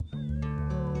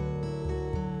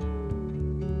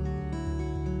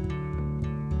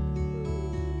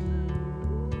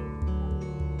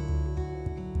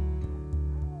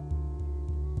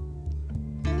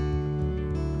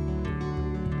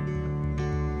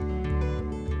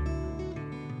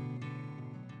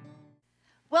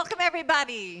Welcome,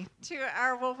 everybody, to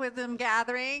our Wolf Wisdom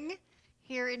gathering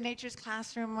here in Nature's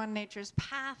Classroom on Nature's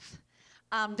Path.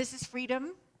 This is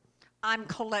Freedom. I'm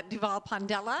Colette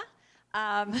Duval-Pondella.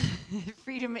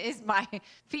 Freedom is my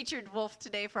featured wolf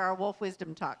today for our Wolf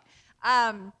Wisdom talk.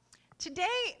 Today,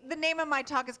 the name of my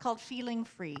talk is called Feeling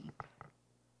Free.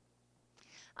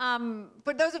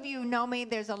 For those of you who know me,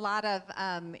 there's a lot of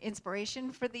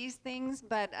inspiration for these things,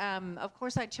 but of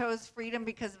course I chose Freedom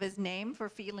because of his name, for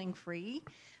feeling free.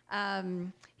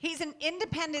 He's an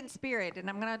independent spirit, and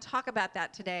I'm going to talk about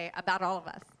that today, about all of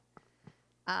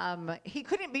us. He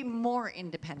couldn't be more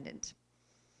independent.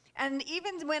 And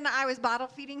even when I was bottle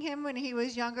feeding him when he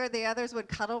was younger, the others would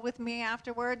cuddle with me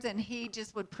afterwards, and he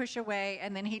just would push away,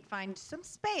 and then he'd find some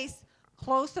space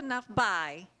close enough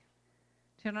by,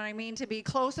 do you know what I mean, to be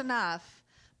close enough,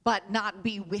 but not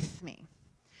be with me.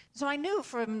 So I knew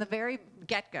from the very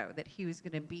get-go that he was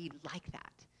going to be like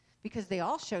that, because they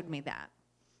all showed me that.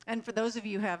 And for those of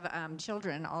you who have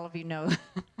children, all of you know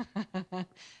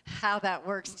how that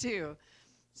works too.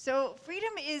 So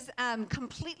Freedom is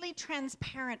completely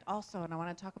transparent also, and I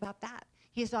want to talk about that.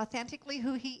 He is authentically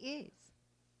who he is.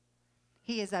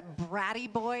 He is a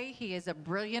bratty boy. He is a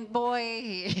brilliant boy.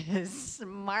 He is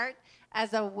smart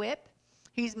as a whip.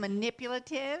 He's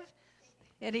manipulative,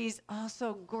 and he's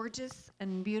also gorgeous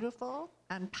and beautiful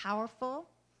and powerful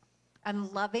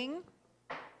and loving.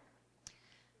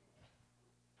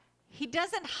 He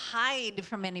doesn't hide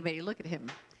from anybody. Look at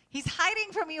him. He's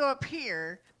hiding from you up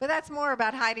here, but that's more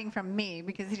about hiding from me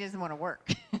because he doesn't want to work.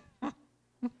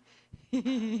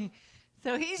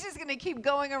 So he's just going to keep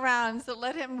going around, so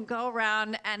let him go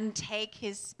around and take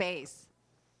his space.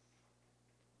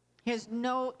 He has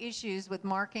no issues with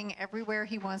marking everywhere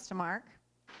he wants to mark.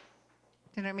 Do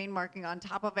you know what I mean? Marking on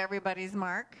top of everybody's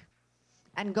mark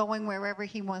and going wherever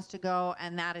he wants to go,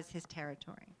 and that is his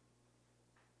territory.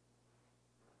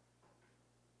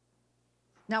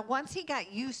 Now, once he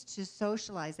got used to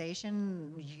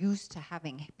socialization, used to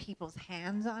having people's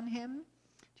hands on him,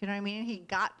 do you know what I mean? He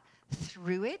got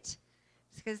through it.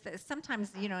 Because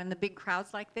sometimes, you know, in the big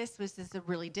crowds like this is a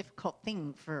really difficult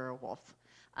thing for a wolf.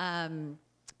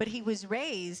 But he was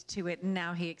raised to it, and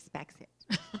now he expects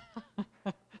it.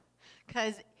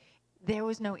 Because there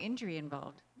was no injury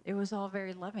involved. It was all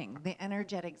very loving. The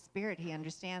energetic spirit he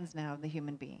understands now of the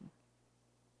human being.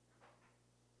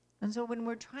 And so when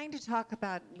we're trying to talk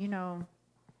about, you know,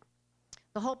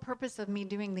 the whole purpose of me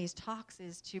doing these talks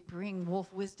is to bring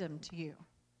wolf wisdom to you.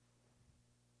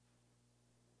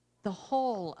 The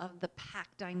whole of the pack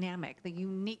dynamic, the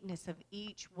uniqueness of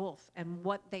each wolf and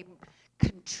what they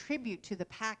contribute to the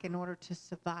pack in order to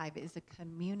survive is a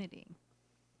community.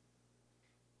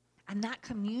 And that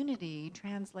community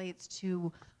translates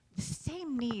to the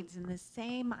same needs and the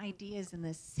same ideas and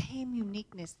the same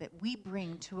uniqueness that we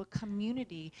bring to a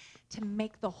community to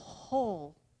make the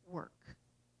whole work.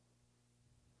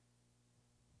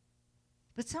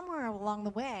 But somewhere along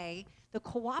the way, the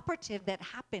cooperative that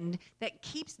happened that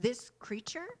keeps this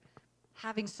creature,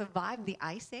 having survived the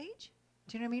Ice Age,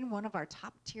 do you know what I mean? One of our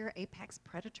top tier apex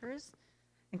predators,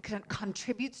 and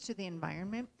contributes to the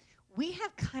environment. We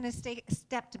have kind of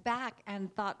stepped back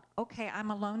and thought, okay, I'm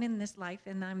alone in this life,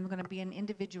 and I'm going to be an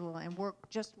individual and work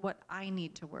just what I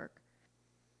need to work.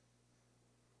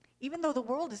 Even though the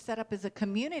world is set up as a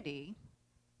community,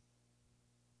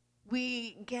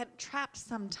 we get trapped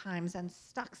sometimes and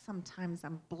stuck sometimes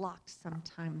and blocked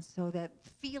sometimes, so that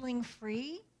feeling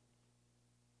free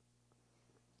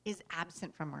is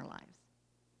absent from our lives.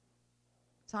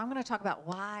 So I'm going to talk about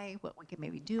why, what we can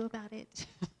maybe do about it,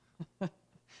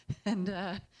 and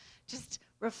just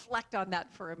reflect on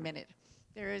that for a minute.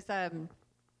 There is a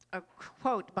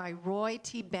quote by Roy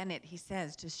T. Bennett. He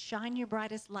says, "To shine your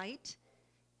brightest light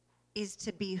is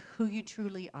to be who you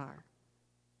truly are."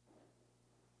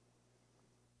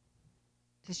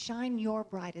 To shine your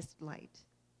brightest light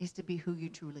is to be who you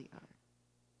truly are.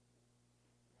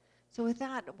 So with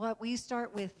that, what we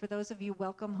start with, for those of you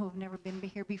welcome who have never been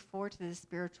here before to this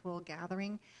spiritual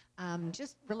gathering,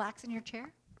 just relax in your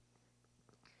chair.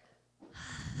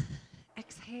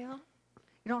 Exhale.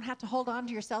 You don't have to hold on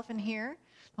to yourself in here.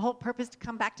 The whole purpose to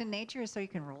come back to nature is so you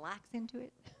can relax into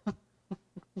it.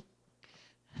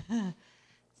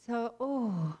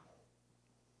 So,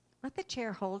 let the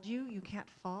chair hold you. You can't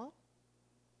fall.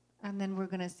 And then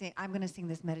I'm going to sing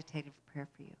this meditative prayer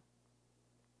for you.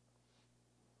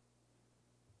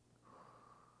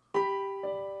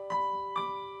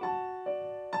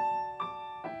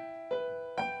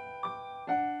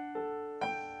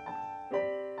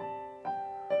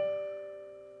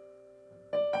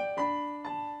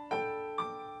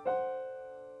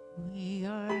 We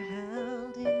are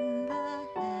held in the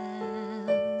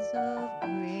hands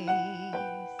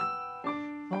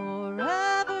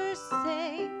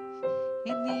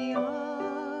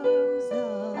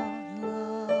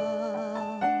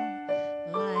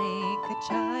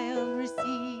child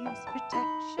receives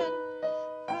protection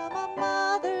from a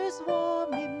mother's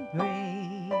warm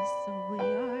embrace. We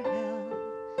are held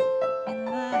in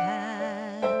the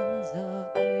hands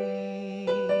of grace.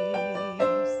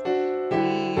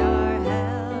 We are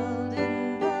held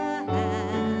in the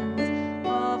hands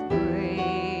of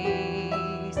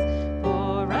grace,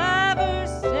 forever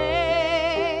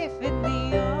safe in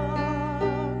the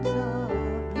arms of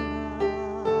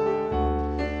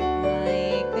love.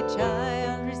 Like the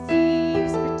child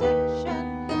receives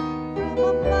protection from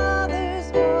a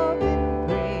mother's warm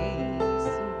embrace,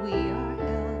 we are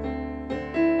held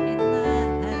in the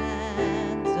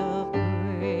hands of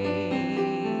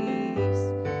grace.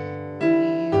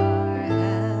 We are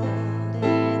held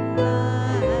in the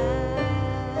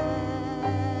hands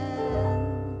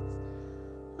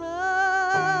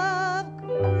of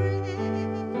grace.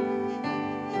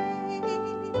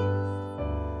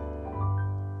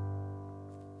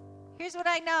 Here's what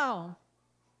I know.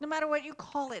 No matter what you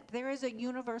call it, there is a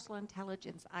universal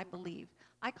intelligence, I believe.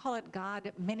 I call it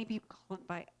God. Many people call it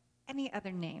by any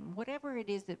other name, whatever it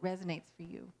is that resonates for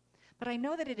you. But I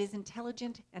know that it is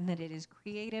intelligent and that it is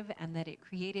creative and that it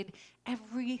created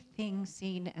everything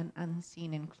seen and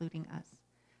unseen, including us.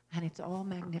 And it's all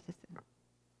magnificent.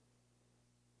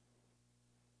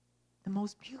 The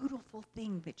most beautiful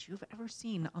thing that you've ever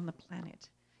seen on the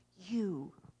planet,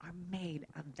 you are made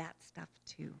of that stuff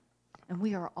too. And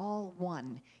we are all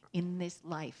one in this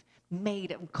life,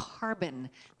 made of carbon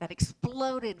that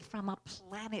exploded from a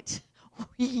planet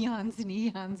eons and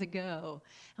eons ago.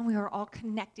 And we are all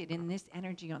connected in this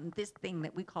energy on this thing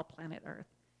that we call planet Earth.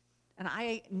 And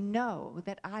I know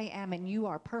that I am and you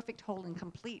are perfect, whole, and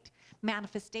complete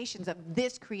manifestations of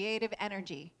this creative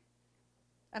energy.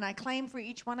 And I claim for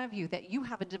each one of you that you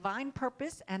have a divine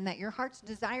purpose and that your heart's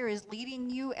desire is leading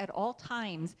you at all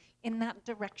times in that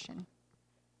direction,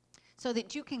 so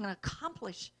that you can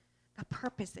accomplish the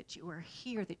purpose that you are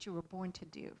here, that you were born to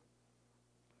do.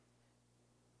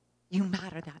 You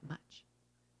matter that much.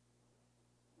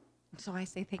 So I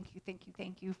say thank you, thank you,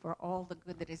 thank you for all the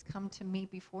good that has come to me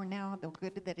before now, the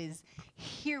good that is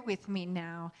here with me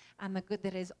now, and the good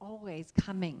that is always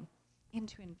coming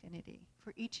into infinity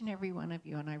for each and every one of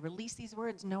you. And I release these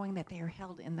words knowing that they are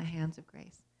held in the hands of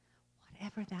grace,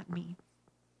 whatever that means.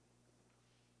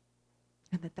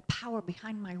 And that the power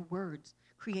behind my words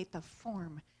create the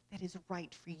form that is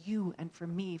right for you and for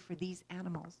me, for these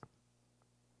animals,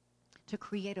 to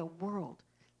create a world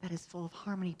that is full of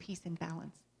harmony, peace, and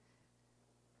balance.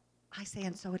 I say,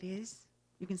 and so it is.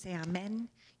 You can say amen.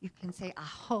 You can say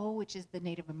aho, which is the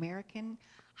Native American.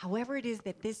 However it is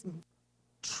that this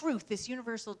truth, this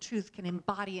universal truth, can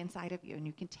embody inside of you, and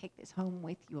you can take this home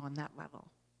with you on that level.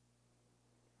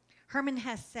 Hermann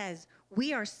Hesse says,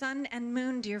 "We are sun and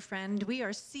moon, dear friend. We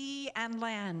are sea and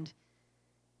land.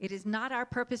 It is not our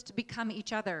purpose to become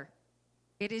each other.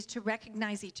 It is to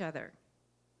recognize each other,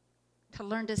 to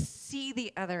learn to see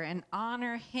the other and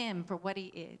honor him for what he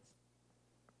is.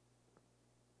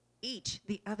 Each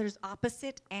the other's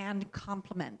opposite and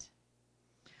complement."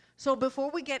 So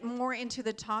before we get more into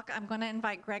the talk, I'm going to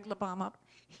invite Greg LeBom up.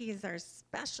 He is our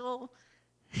special,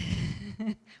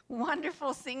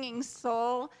 wonderful singing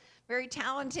soul. Very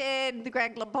talented.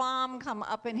 Greg LeBom, come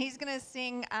up, and he's going to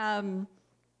sing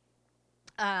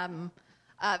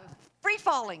Free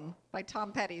Falling by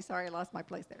Tom Petty. Sorry, I lost my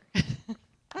place there.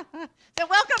 So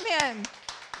welcome him.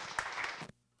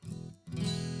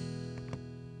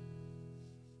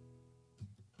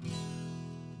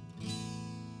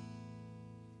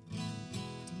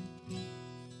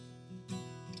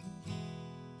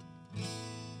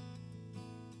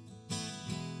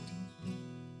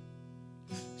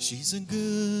 She's a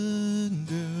good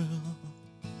girl,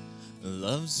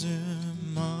 loves her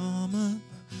mama,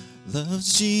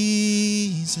 loves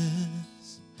Jesus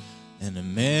and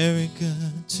America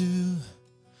too.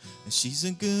 And she's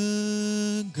a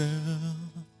good girl,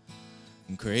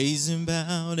 crazy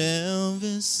about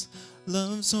Elvis,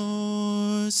 loves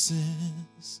horses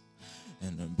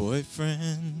and her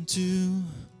boyfriend too.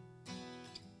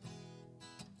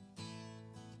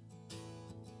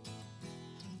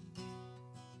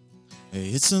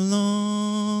 It's a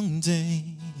long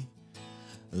day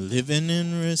living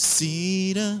in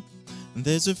Reseda.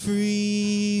 There's a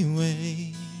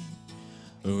freeway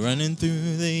running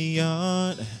through the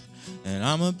yard, and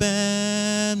I'm a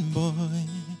bad boy,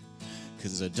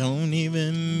 'cause I don't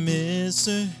even miss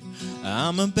her.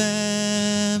 I'm a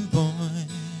bad boy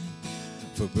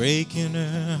for breaking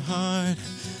her heart,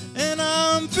 and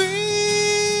I'm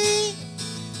free.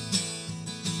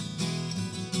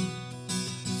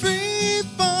 Free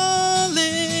falling,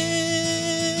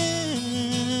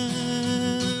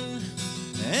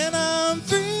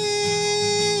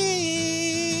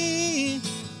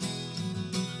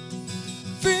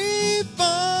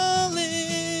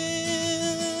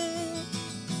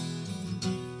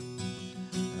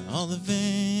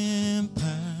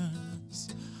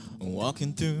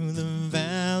 walking through the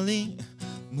valley,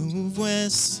 move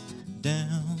west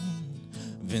down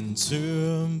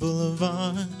Ventura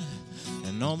Boulevard,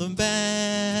 and all the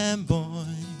bad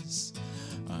boys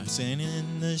are standing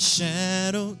in the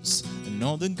shadows, and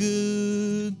all the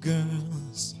good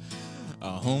girls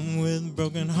are home with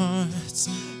broken hearts,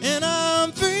 and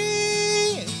I'm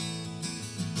free,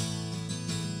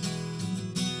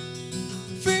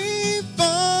 free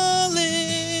falling,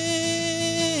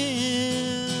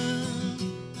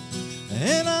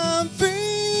 and I'm free,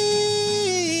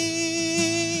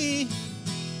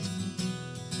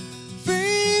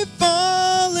 free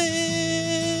falling,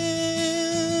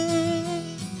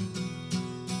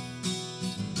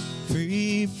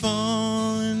 free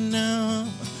falling now,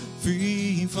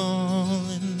 free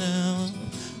falling now,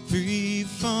 free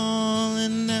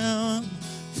falling now,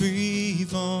 free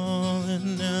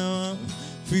falling now,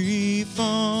 free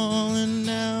falling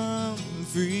now,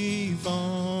 free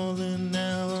falling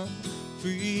now,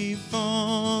 free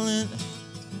falling,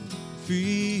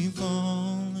 free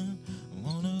falling. I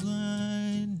wanna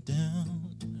glide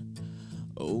down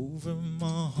over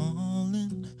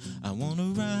Mulholland. I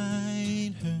wanna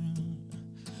ride her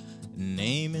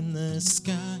name in the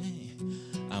sky.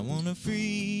 I wanna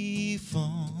free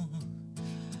fall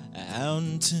out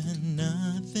into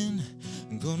nothing.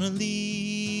 I'm gonna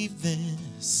leave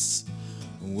this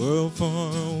world for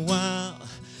a while,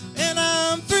 and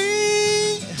I'm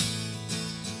free,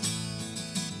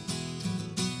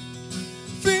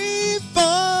 free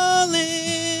falling,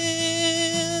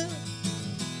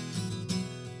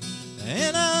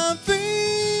 and I'm free,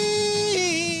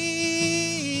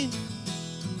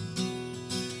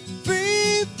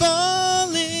 free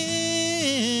falling,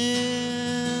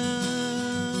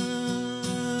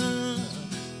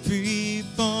 free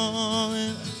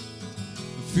falling,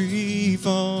 free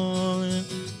falling,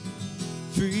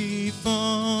 free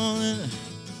falling,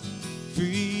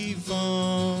 free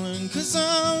falling, 'cause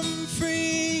I'm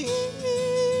free,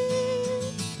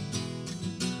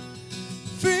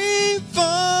 free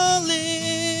falling.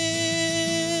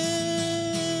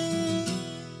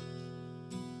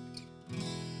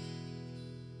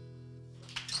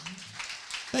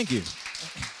 Thank you.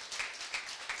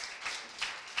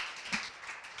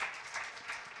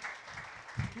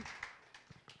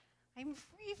 I'm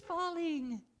free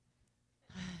falling.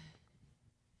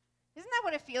 Isn't that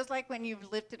what it feels like when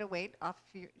you've lifted a weight off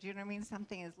your, do you know what I mean?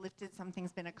 Something is lifted,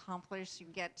 something's been accomplished, you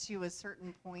get to a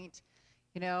certain point,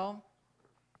 you know?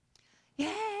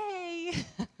 Yay!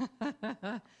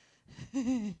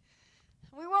 We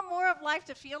want more of life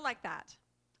to feel like that.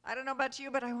 I don't know about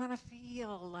you, but I want to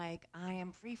feel like I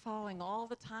am free falling all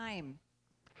the time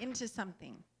into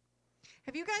something.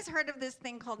 Have you guys heard of this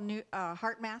thing called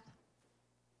heart math?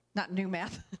 Not new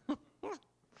math.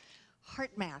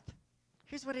 Heart math.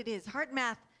 Here's what it is. Heart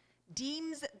math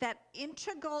deems that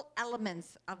integral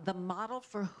elements of the model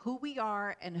for who we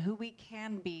are and who we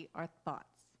can be are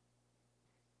thoughts,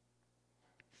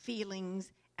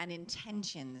 feelings, and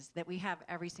intentions that we have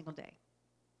every single day.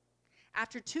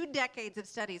 After 2 decades of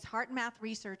studies, heart math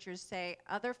researchers say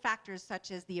other factors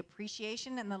such as the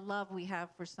appreciation and the love we have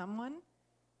for someone,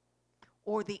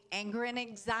 or the anger and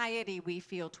anxiety we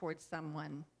feel towards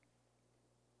someone,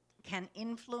 can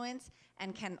influence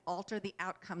and can alter the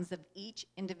outcomes of each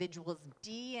individual's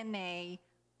DNA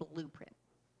blueprint.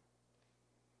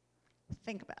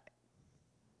 Think about it.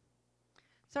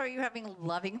 So are you having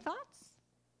loving thoughts?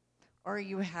 Or are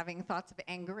you having thoughts of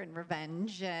anger and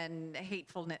revenge and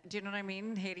hatefulness? Do you know what I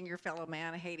mean? Hating your fellow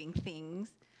man, hating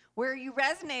things. Where are you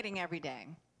resonating every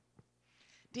day?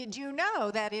 Did you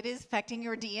know that it is affecting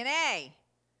your DNA?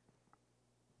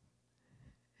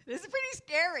 This is pretty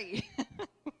scary.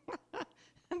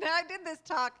 Now, I did this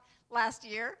talk last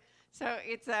year, so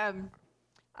it's I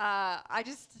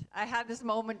had this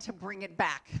moment to bring it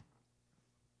back.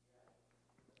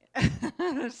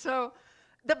 So,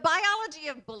 The Biology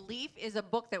of Belief is a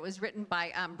book that was written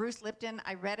by Bruce Lipton.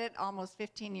 I read it almost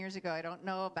 15 years ago. I don't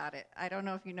know about it. I don't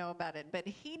know if you know about it. But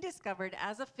he discovered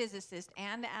as a physicist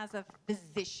and as a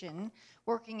physician,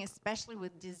 working especially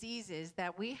with diseases,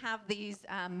 that we have these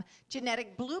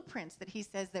genetic blueprints that he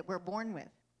says that we're born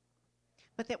with,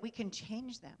 but that we can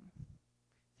change them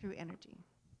through energy.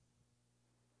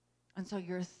 And so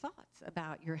your thoughts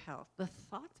about your health, the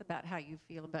thoughts about how you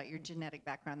feel about your genetic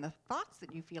background, the thoughts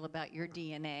that you feel about your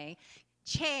DNA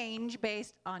change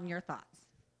based on your thoughts.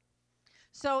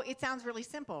 So it sounds really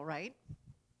simple, right?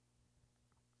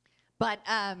 But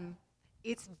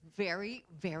it's very,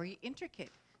 very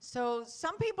intricate. So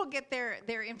some people get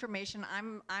their information.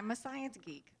 I'm a science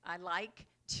geek. I like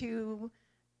to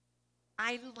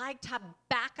I like to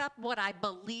back up what I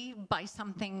believe by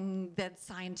something that's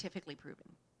scientifically proven.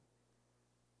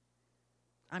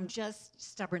 I'm just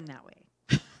stubborn that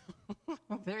way.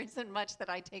 There isn't much that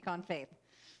I take on faith.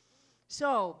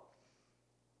 So,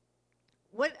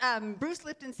 what Bruce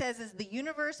Lipton says is the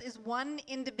universe is one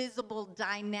indivisible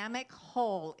dynamic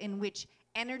whole in which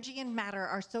energy and matter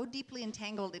are so deeply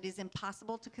entangled it is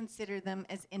impossible to consider them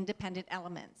as independent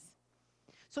elements.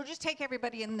 So just take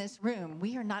everybody in this room.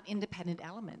 We are not independent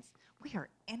elements. We are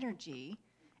energy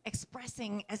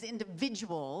expressing as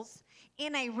individuals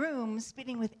in a room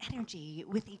spinning with energy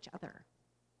with each other.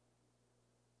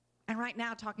 And right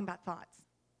now talking about thoughts.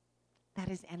 That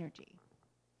is energy.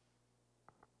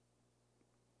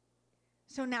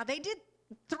 So now they did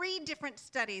 3 different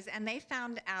studies and they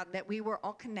found out that we were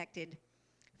all connected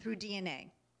through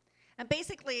DNA. And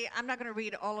basically, I'm not going to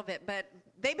read all of it, but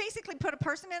they basically put a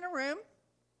person in a room.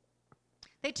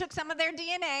 They took some of their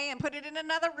DNA and put it in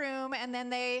another room, and then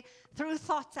they threw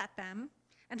thoughts at them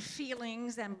and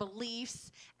feelings and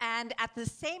beliefs. And at the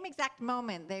same exact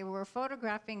moment, they were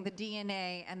photographing the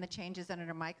DNA and the changes under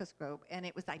a microscope, and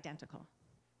it was identical.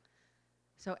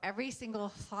 So every single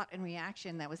thought and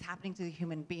reaction that was happening to the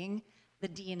human being, the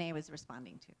DNA was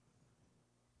responding to.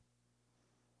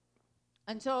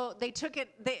 And so they took it,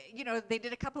 they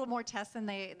did a couple of more tests and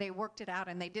they worked it out,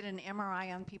 and they did an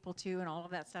MRI on people too and all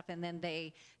of that stuff, and then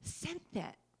they sent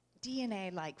that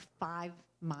DNA like 5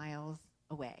 miles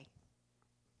away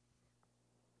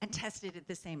and tested it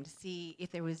the same to see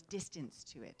if there was distance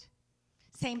to it.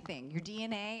 Same thing, your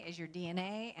DNA is your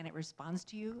DNA and it responds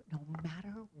to you no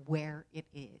matter where it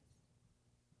is.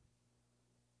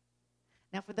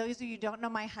 Now for those of you who don't know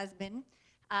my husband,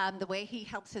 the way he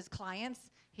helps his clients,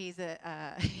 he's an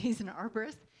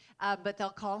arborist, but they'll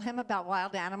call him about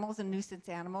wild animals and nuisance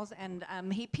animals, and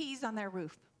he pees on their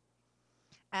roof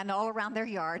and all around their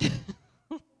yard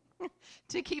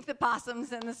to keep the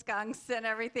possums and the skunks and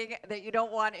everything that you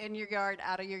don't want in your yard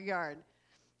out of your yard.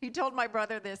 He told my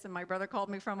brother this, and my brother called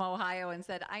me from Ohio and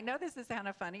said, I know this is kind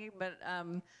of funny, but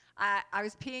I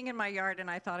was peeing in my yard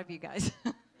and I thought of you guys.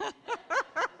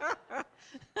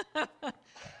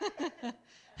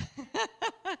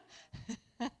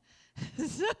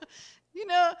 So,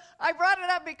 I brought it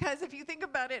up because if you think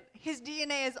about it, his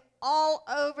DNA is all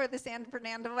over the San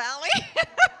Fernando Valley.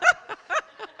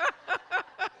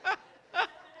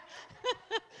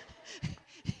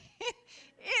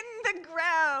 In the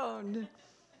ground.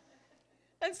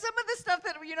 And some of the stuff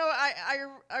that,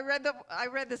 I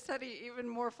read the study even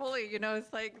more fully,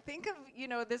 it's like, think of,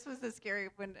 this was the scary,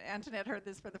 when Antoinette heard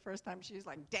this for the first time, she was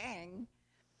like, dang,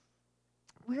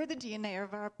 we're the DNA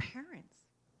of our parents.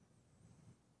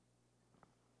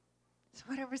 So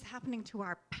whatever's happening to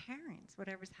our parents,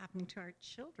 whatever's happening to our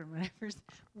children,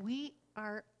 we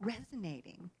are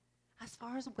resonating as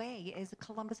far away as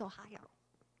Columbus, Ohio.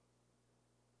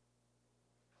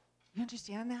 You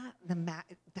understand that?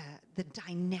 The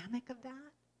dynamic of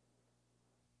that?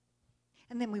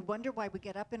 And then we wonder why we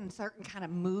get up in a certain kind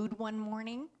of mood one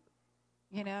morning,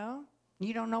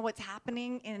 You don't know what's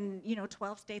happening in,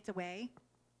 12 states away.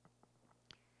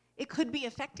 It could be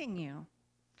affecting you.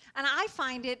 And I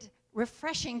find it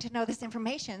refreshing to know this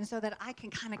information so that I can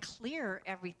kind of clear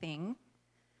everything,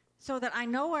 so that I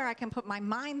know where I can put my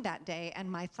mind that day and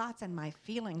my thoughts and my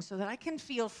feelings, so that I can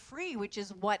feel free, which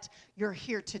is what you're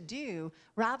here to do,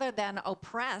 rather than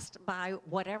oppressed by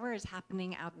whatever is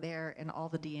happening out there in all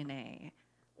the DNA,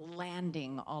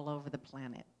 landing all over the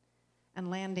planet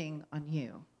and landing on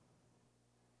you.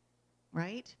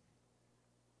 Right?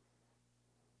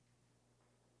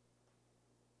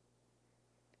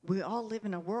 We all live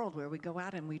in a world where we go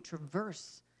out and we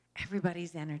traverse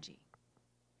everybody's energy.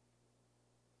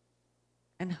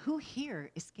 And who here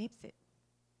escapes it?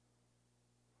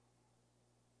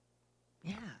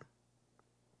 Yeah.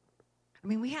 I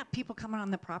mean, we have people coming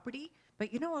on the property, but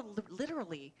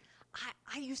literally,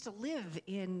 I used to live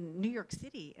in New York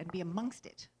City and be amongst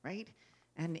it, right?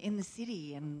 And in the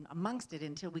city and amongst it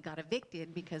until we got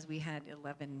evicted because we had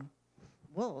 11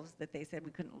 wolves that they said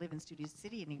we couldn't live in Studio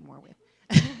City anymore with.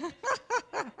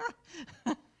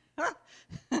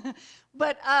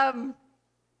 But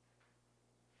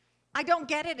I don't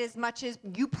get it as much as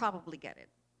you probably get it,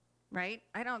 right?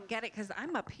 I don't get it because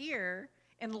I'm up here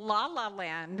in La La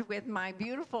Land with my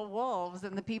beautiful wolves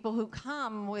and the people who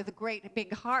come with great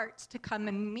big hearts to come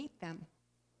and meet them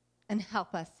and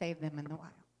help us save them in the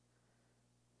wild.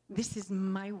 This is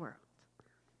my world,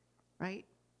 right?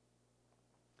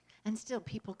 And still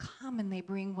people come and they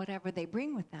bring whatever they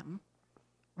bring with them,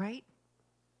 right?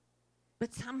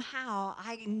 But somehow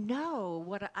I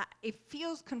know it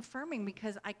feels confirming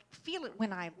because I feel it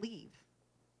when I leave.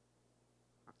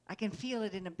 I can feel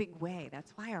it in a big way.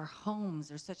 That's why our homes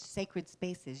are such sacred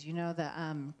spaces. You know,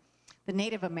 the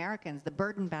Native Americans, the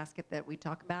burden basket that we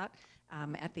talk about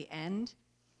at the end,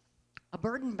 a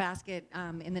burden basket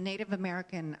in the Native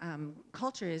American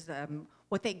culture is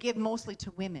what they give mostly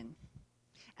to women.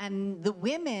 And the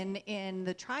women in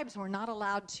the tribes were not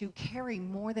allowed to carry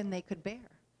more than they could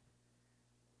bear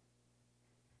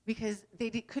because they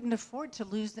couldn't afford to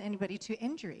lose anybody to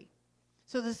injury.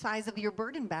 So the size of your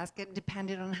burden basket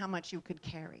depended on how much you could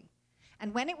carry.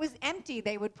 And when it was empty,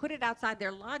 they would put it outside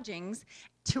their lodgings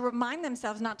to remind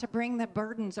themselves not to bring the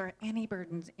burdens or any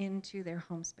burdens into their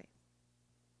home space.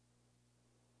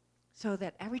 So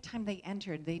that every time they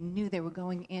entered, they knew they were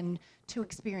going in to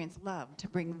experience love, to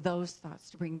bring those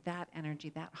thoughts, to bring that energy,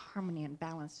 that harmony and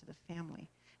balance to the family,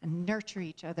 and nurture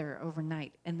each other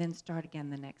overnight, and then start again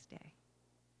the next day.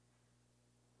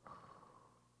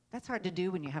 That's hard to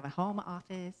do when you have a home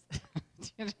office,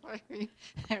 you know what I mean?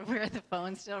 Where the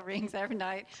phone still rings every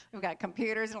night. We've got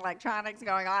computers and electronics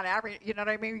going on you know what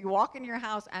I mean? You walk in your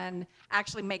house and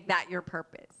actually make that your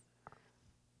purpose.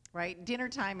 Right? Dinner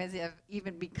time has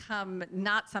even become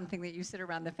not something that you sit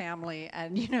around the family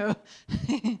and, you know,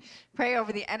 pray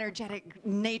over the energetic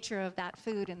nature of that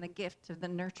food and the gift of the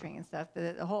nurturing and stuff.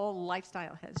 The whole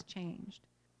lifestyle has changed.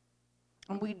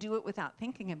 And we do it without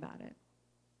thinking about it.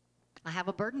 I have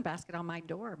a burden basket on my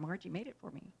door. Margie made it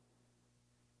for me.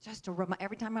 Just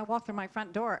every time I walk through my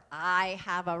front door, I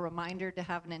have a reminder to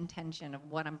have an intention of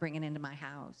what I'm bringing into my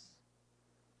house.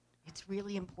 It's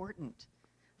really important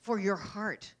for your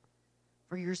heart,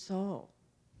 for your soul.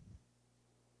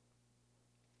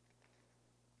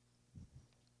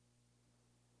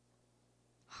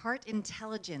 Heart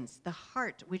intelligence, the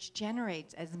heart which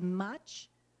generates a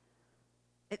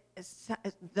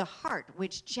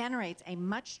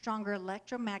much stronger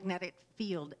electromagnetic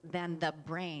field than the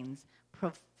brain's,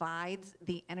 provides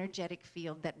the energetic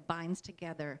field that binds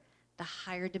together the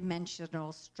higher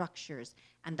dimensional structures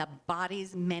and the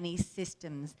body's many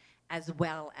systems as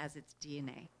well as its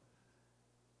DNA.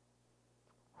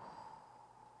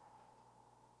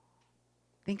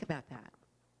 Think about that.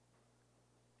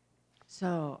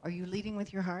 So, are you leading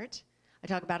with your heart? I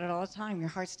talk about it all the time. Your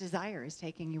heart's desire is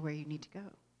taking you where you need to go.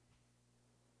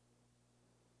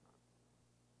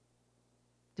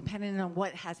 Depending on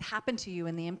what has happened to you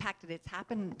and the impact that it's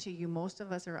happened to you, most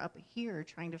of us are up here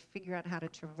trying to figure out how to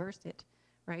traverse it,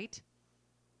 right?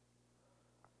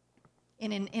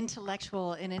 In an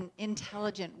intellectual, in an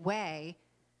intelligent way,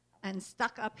 and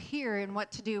stuck up here in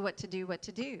what to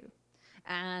do.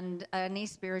 And any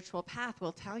spiritual path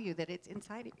will tell you that it's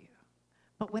inside of you.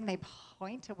 But when they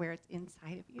point to where it's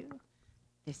inside of you,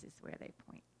 this is where they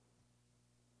point.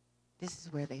 This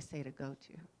is where they say to go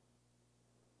to.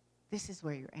 This is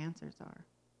where your answers are.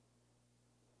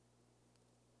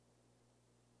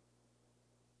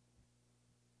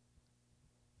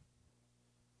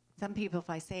 Some people, if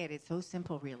I say it, it's so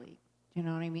simple, really. You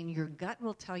know what I mean? Your gut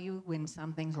will tell you when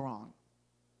something's wrong.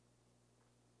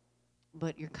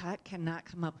 But your gut cannot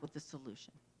come up with a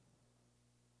solution.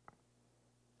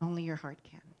 Only your heart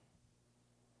can.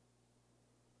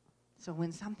 So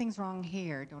when something's wrong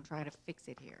here, don't try to fix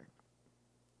it here.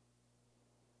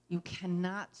 You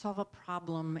cannot solve a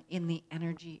problem in the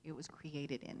energy it was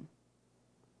created in.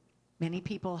 Many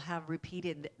people have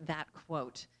repeated that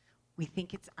quote. We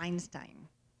think it's Einstein.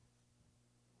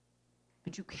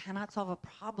 But you cannot solve a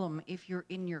problem if you're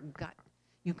in your gut.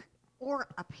 Or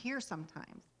up here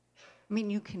sometimes. I mean,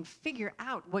 you can figure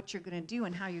out what you're going to do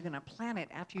and how you're going to plan it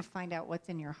after you find out what's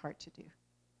in your heart to do.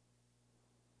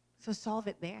 So solve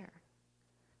it there.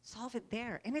 Solve it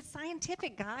there. And it's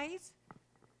scientific, guys.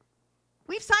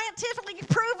 We've scientifically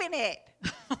proven it.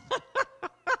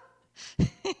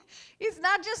 It's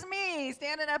not just me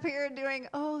standing up here and doing,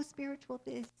 oh, spiritual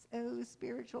this, oh,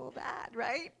 spiritual that,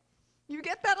 right? You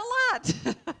get that a lot.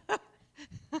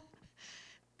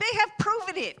 They have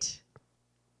proven it.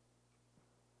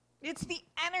 It's the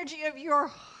energy of your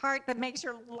heart that makes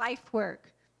your life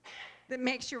work, that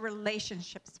makes your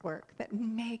relationships work, that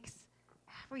makes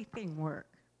everything work.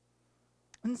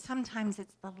 And sometimes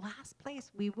it's the last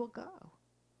place we will go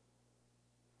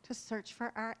to search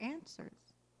for our answers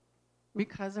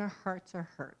because our hearts are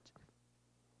hurt.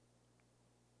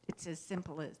 It's as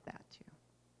simple as that, too.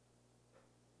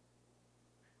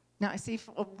 Now, I see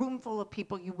a room full of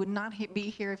people. You would not be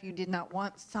here if you did not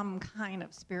want some kind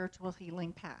of spiritual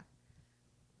healing path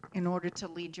in order to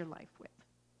lead your life with,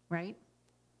 right?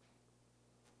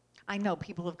 I know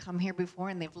people have come here before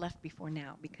and they've left before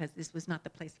now because this was not the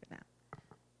place for them,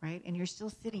 right? And you're still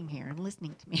sitting here and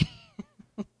listening to me.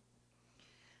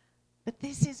 But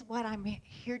this is what I'm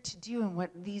here to do and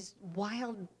what these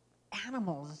wild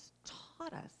animals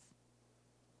taught us.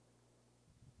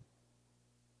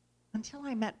 Until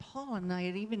I met Paul and I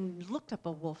had even looked up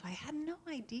a wolf, I had no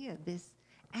idea this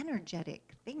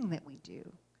energetic thing that we do.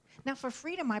 Now, for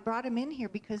freedom, I brought him in here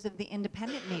because of the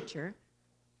independent nature.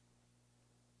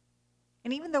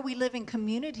 And even though we live in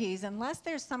communities, unless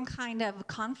there's some kind of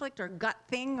conflict or gut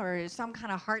thing or some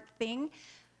kind of heart thing,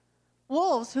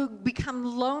 wolves who become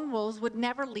lone wolves would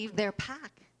never leave their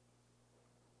pack.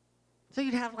 So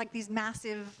you'd have like these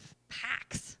massive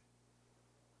packs.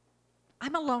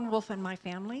 I'm a lone wolf in my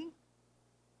family.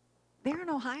 They're in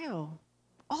Ohio.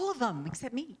 All of them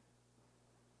except me.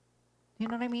 You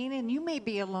know what I mean? And you may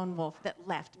be a lone wolf that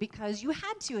left because you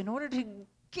had to in order to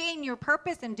gain your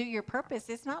purpose and do your purpose.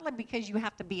 It's not like because you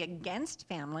have to be against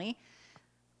family.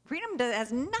 Freedom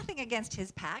has nothing against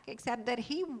his pack except that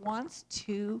he wants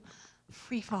to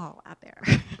free fall out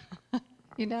there.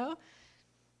 You know?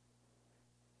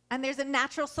 And there's a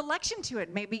natural selection to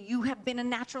it. Maybe you have been a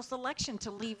natural selection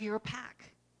to leave your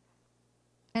pack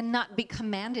and not be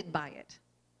commanded by it.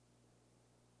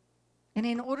 And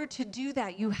in order to do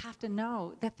that, you have to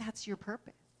know that that's your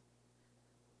purpose.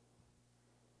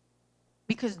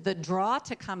 Because the draw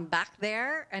to come back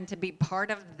there and to be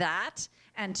part of that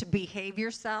and to behave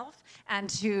yourself and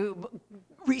to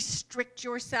restrict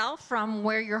yourself from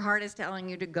where your heart is telling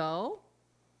you to go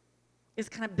is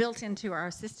kind of built into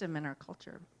our system and our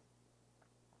culture.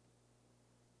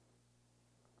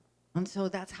 And so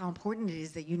that's how important it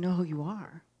is that you know who you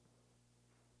are.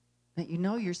 That you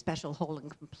know you're special, whole,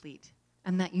 and complete.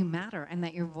 And that you matter. And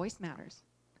that your voice matters.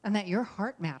 And that your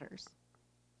heart matters.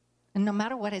 And no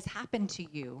matter what has happened to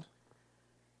you,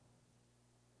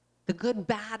 the good,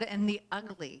 bad, and the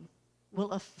ugly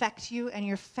will affect you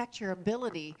and affect your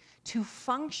ability to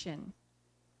function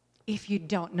if you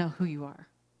don't know who you are.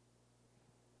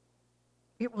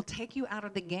 It will take you out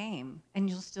of the game and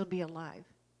you'll still be alive.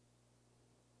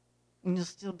 And you'll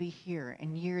still be here,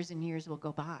 and years will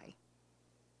go by.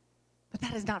 But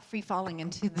that is not free falling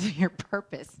into your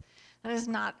purpose. That is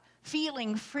not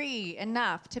feeling free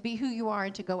enough to be who you are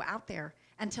and to go out there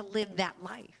and to live that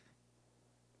life.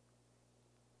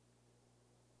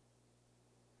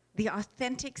 The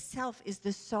authentic self is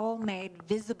the soul made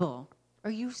visible.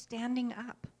 Are you standing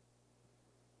up?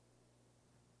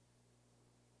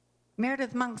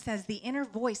 Meredith Monk says the inner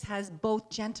voice has both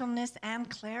gentleness and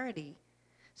clarity.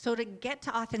 So to get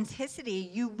to authenticity,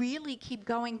 you really keep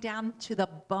going down to the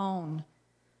bone,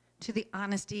 to the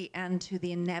honesty and to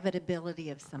the inevitability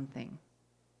of something.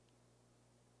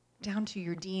 Down to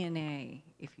your DNA,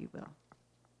 if you will.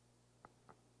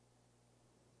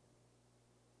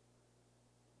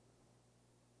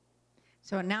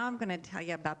 So now I'm going to tell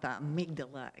you about the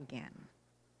amygdala again.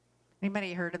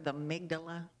 Anybody heard of the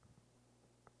amygdala?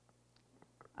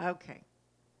 Okay.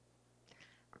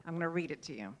 I'm going to read it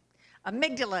to you.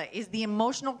 Amygdala is the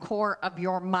emotional core of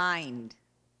your mind.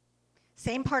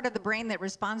 Same part of the brain that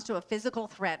responds to a physical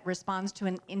threat responds to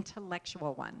an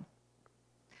intellectual one.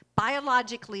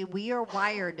 Biologically, we are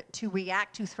wired to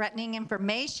react to threatening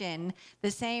information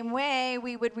the same way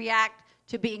we would react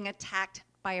to being attacked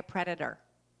by a predator.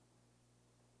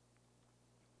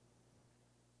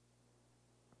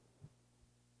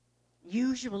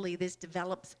 Usually this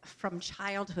develops from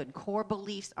childhood. Core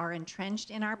beliefs are entrenched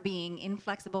in our being,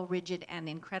 inflexible, rigid, and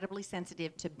incredibly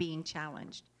sensitive to being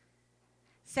challenged.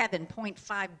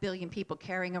 7.5 billion people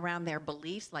carrying around their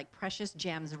beliefs like precious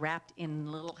gems wrapped in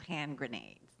little hand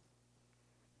grenades.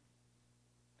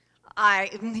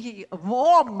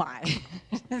 Oh my,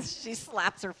 she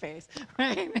slaps her face,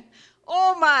 right?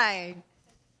 Oh my.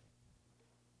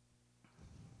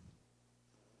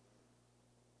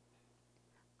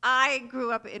 I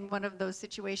grew up in one of those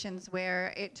situations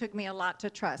where it took me a lot to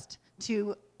trust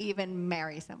to even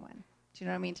marry someone. Do you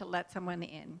know what I mean? To let someone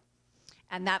in.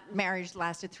 And that marriage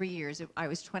lasted 3 years. I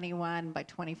was 21. By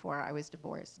 24, I was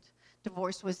divorced.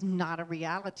 Divorce was not a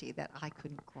reality that I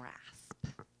could grasp.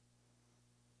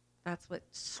 That's what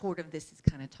sort of this is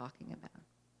kind of talking about.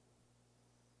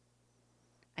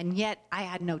 And yet, I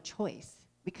had no choice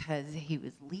because he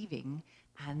was leaving,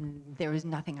 and there was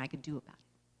nothing I could do about it.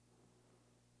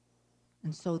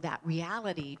 And so that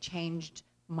reality changed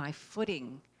my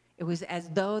footing. It was as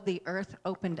though the earth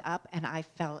opened up and I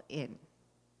fell in.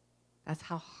 That's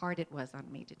how hard it was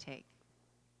on me to take.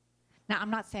 Now,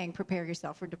 I'm not saying prepare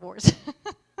yourself for divorce.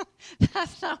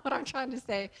 That's not what I'm trying to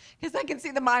say, because I can see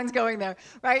the minds going there,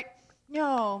 right?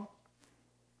 No.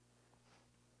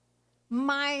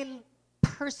 My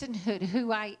personhood,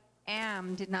 who I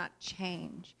am, did not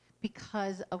change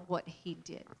because of what he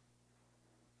did.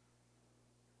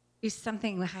 Is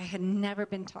something that I had never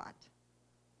been taught.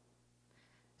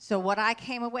 So what I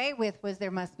came away with was there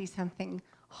must be something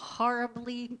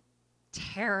horribly,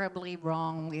 terribly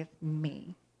wrong with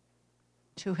me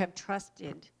to have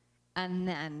trusted and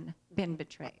then been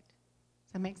betrayed.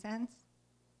 Does that make sense?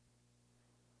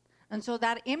 And so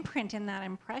that imprint and that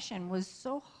impression was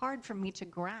so hard for me to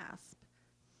grasp.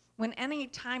 When any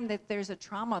time that there's a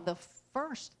trauma, the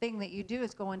first thing that you do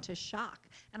is go into shock.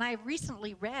 And I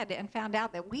recently read and found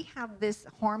out that we have this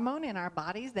hormone in our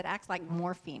bodies that acts like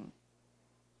morphine,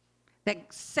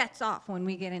 that sets off when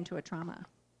we get into a trauma.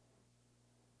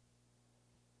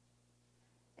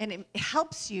 And it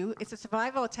helps you, it's a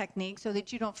survival technique so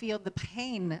that you don't feel the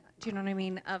pain, do you know what I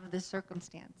mean, of the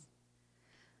circumstance.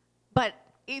 But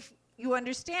if you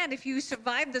understand, if you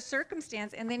survive the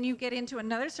circumstance and then you get into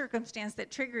another circumstance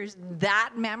that triggers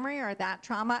that memory or that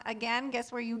trauma again,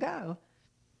 guess where you go?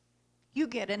 You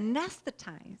get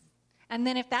anesthetized. And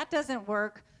then if that doesn't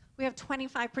work, we have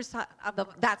 25% of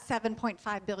that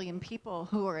 7.5 billion people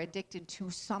who are addicted to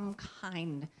some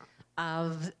kind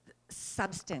of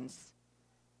substance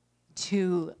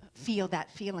to feel that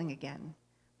feeling again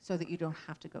so that you don't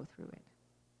have to go through it.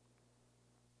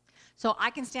 So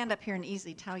I can stand up here and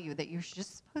easily tell you that you're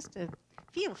just supposed to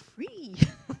feel free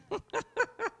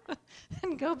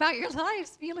and go about your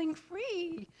lives feeling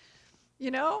free. You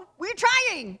know, we're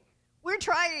trying.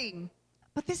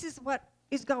 But this is what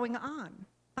is going on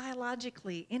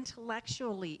biologically,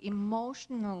 intellectually,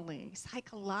 emotionally,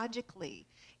 psychologically,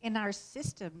 in our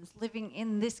systems, living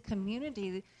in this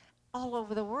community all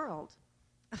over the world,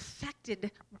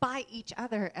 affected by each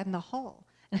other and the whole.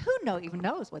 And who even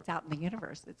knows what's out in the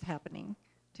universe that's happening?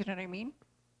 Do you know what I mean?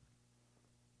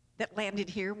 That landed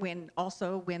here when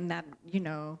that,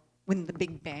 when the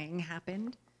Big Bang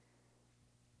happened.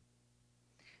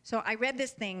 So I read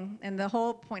this thing, and the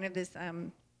whole point of this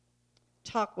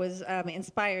talk was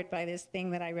inspired by this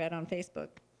thing that I read on Facebook.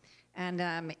 And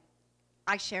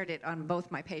I shared it on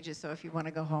both my pages, so if you want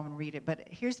to go home and read it. But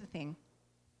here's the thing.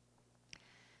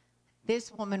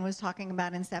 This woman was talking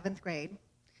about in 7th grade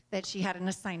that she had an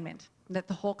assignment, that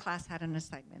the whole class had an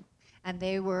assignment. And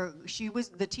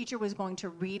the teacher was going to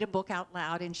read a book out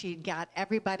loud, and she got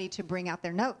everybody to bring out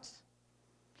their notes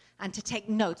and to take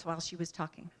notes while she was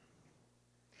talking.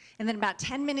 And then about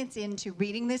 10 minutes into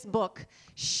reading this book,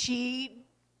 she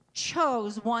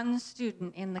chose one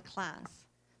student in the class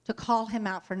to call him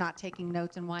out for not taking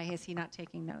notes and why is he not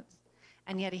taking notes.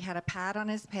 And yet he had a pad on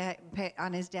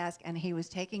his desk, and he was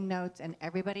taking notes, and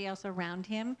everybody else around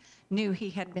him knew he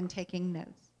had been taking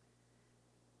notes.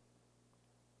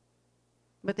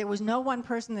 But there was no one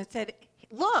person that said,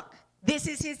 look, this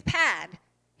is his pad.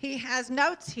 He has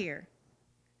notes here.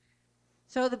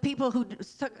 So the people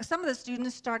some of the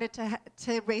students started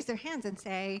to raise their hands and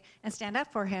stand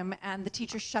up for him, and the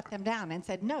teacher shut them down and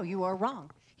said, no, you are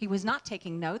wrong. He was not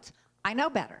taking notes. I know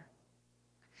better.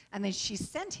 And then she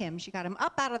got him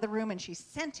up out of the room, and she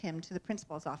sent him to the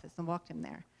principal's office and walked him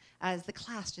there as the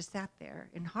class just sat there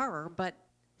in horror, but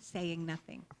saying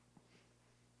nothing.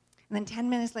 And then 10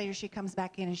 minutes later, she comes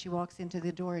back in, and she walks into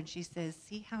the door, and she says,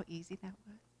 see how easy that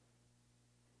was?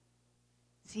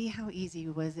 See how easy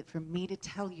was it for me to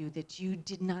tell you that you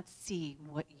did not see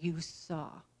what you saw,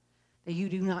 that you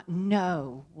do not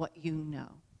know what you know.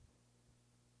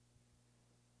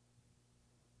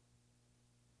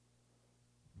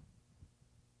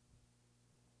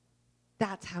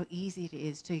 That's how easy it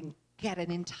is to get an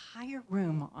entire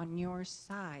room on your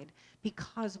side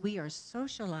because we are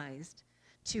socialized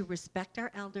to respect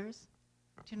our elders.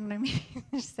 Do you know what I mean?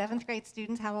 7th grade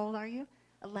students, how old are you?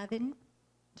 11,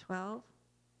 12?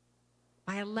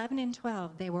 By 11 and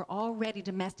 12, they were already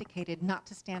domesticated not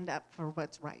to stand up for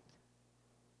what's right.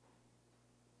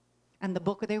 And the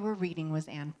book they were reading was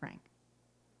Anne Frank,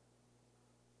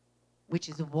 which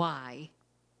is why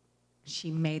she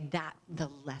made that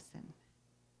the lesson.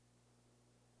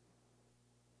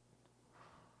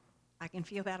 I can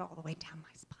feel that all the way down my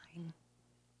spine.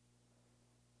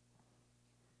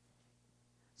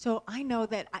 So I know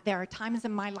that there are times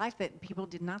in my life that people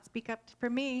did not speak up for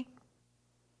me.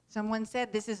 Someone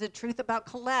said, this is the truth about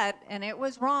Colette, and it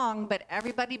was wrong, but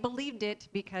everybody believed it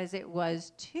because it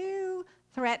was too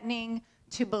threatening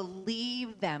to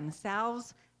believe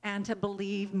themselves and to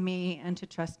believe me and to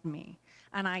trust me.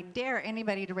 And I dare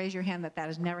anybody to raise your hand that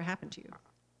has never happened to you.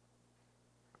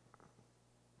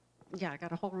 Yeah, I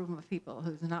got a whole room of people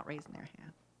who's not raising their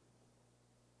hand.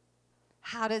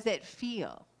 How does it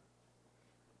feel?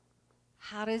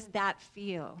 How does that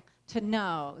feel to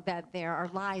know that there are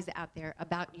lies out there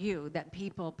about you that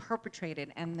people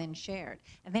perpetrated and then shared?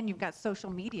 And then you've got social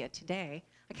media today.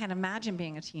 I can't imagine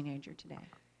being a teenager today.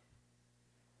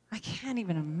 I can't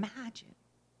even imagine.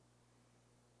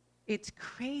 It's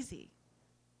crazy.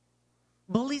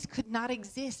 Bullies could not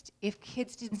exist if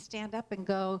kids didn't stand up and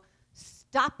go,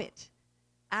 stop it,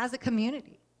 as a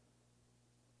community.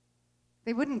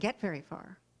 They wouldn't get very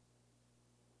far.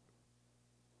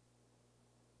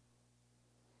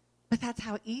 But that's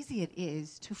how easy it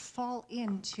is to fall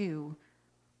into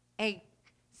a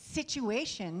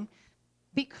situation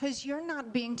because you're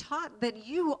not being taught that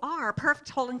you are perfect,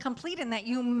 whole, and complete, and that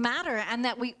you matter, and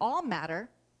that we all matter,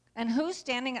 and who's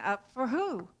standing up for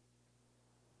who.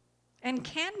 And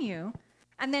can you?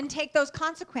 And then take those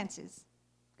consequences.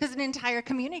 Because an entire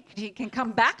community can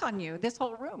come back on you. This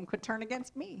whole room could turn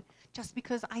against me just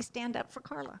because I stand up for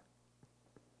Carla.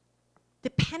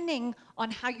 Depending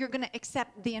on how you're going to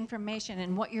accept the information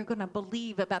and what you're going to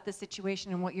believe about the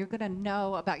situation and what you're going to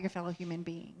know about your fellow human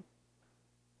being.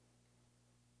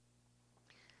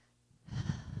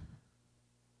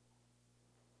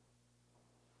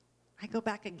 I go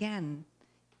back again.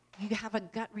 You have a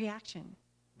gut reaction.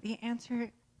 The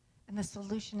answer and the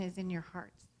solution is in your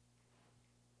hearts.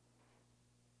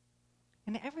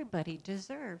 And everybody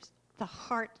deserves the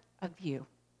heart of you.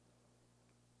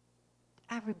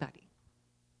 Everybody.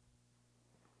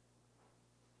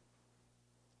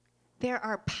 There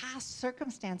are past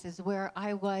circumstances where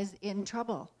I was in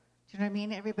trouble. Do you know what I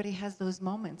mean? Everybody has those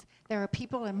moments. There are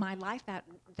people in my life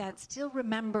that still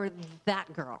remember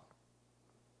that girl.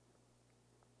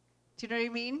 Do you know what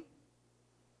I mean?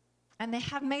 And they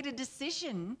have made a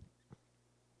decision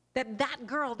that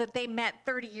girl that they met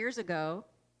 30 years ago,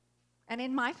 and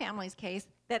in my family's case,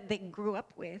 that they grew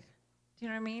up with, do you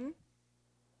know what I mean?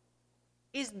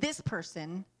 Is this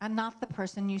person and not the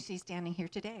person you see standing here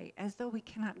today, as though we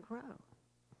cannot grow,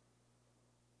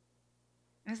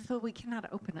 as though we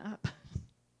cannot open up,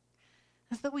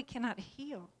 as though we cannot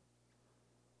heal.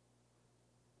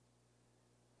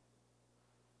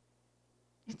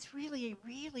 It's really,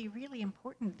 really, really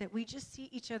important that we just see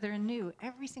each other anew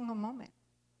every single moment.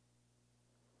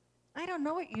 I don't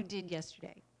know what you did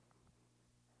yesterday,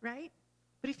 right?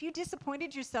 But if you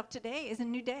disappointed yourself, today is a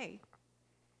new day.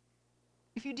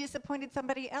 If you disappointed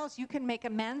somebody else, you can make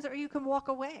amends or you can walk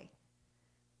away,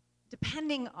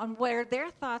 depending on where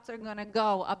their thoughts are going to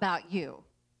go about you,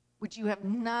 which you have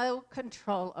no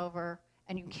control over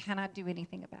and you cannot do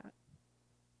anything about,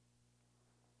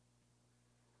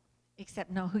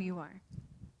 except know who you are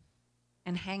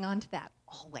and hang on to that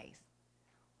always.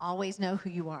 Always know who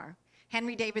you are.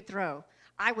 Henry David Thoreau,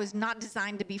 I was not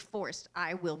designed to be forced.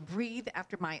 I will breathe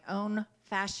after my own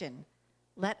fashion.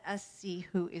 Let us see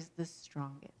who is the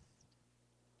strongest.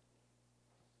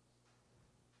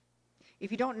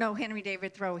 If you don't know Henry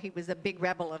David Thoreau, he was a big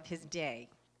rebel of his day.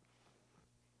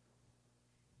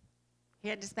 He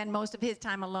had to spend most of his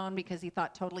time alone because he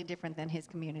thought totally different than his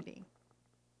community.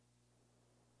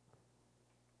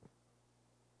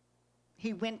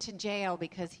 He went to jail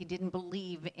because he didn't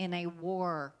believe in a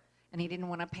war and he didn't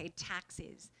want to pay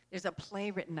taxes. There's a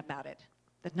play written about it.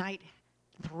 The night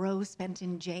Thoreau spent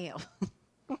in jail.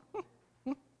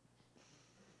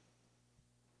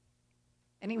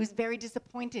 And he was very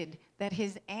disappointed that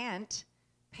his aunt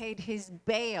paid his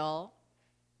bail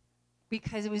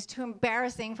because it was too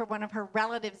embarrassing for one of her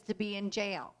relatives to be in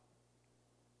jail.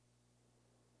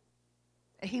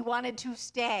 He wanted to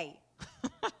stay.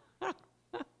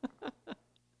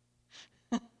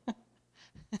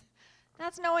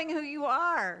 That's knowing who you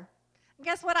are.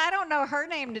 Guess what? I don't know her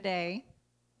name today.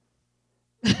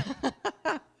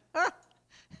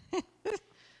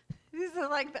 These are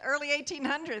like the early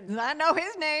 1800s. I know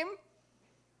his name.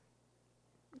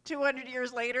 200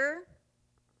 years later.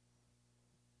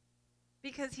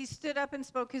 Because he stood up and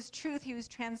spoke his truth. He was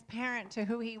transparent to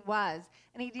who he was.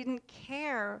 And he didn't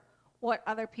care what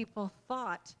other people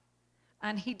thought.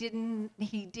 And he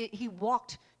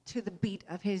walked to the beat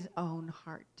of his own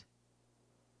heart.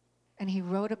 And he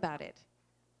wrote about it.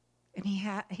 And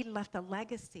he left a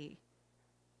legacy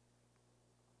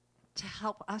to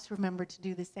help us remember to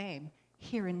do the same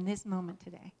here in this moment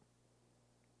today.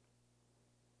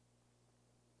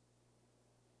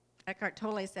 Eckhart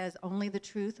Tolle says, only the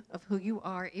truth of who you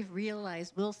are, if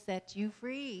realized, will set you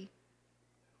free.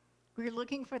 We're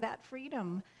looking for that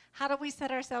freedom. How do we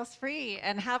set ourselves free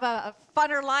and have a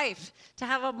funner life, to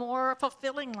have a more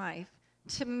fulfilling life,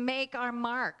 to make our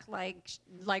mark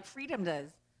like Freedom does?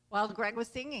 While Greg was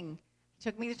singing, he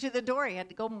took me to the door. He had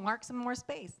to go mark some more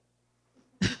space.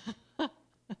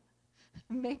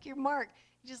 Make your mark.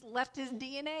 He just left his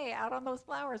DNA out on those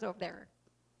flowers over there.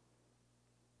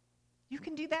 You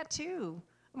can do that too.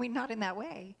 I mean, not in that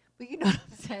way, but you know what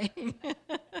I'm saying.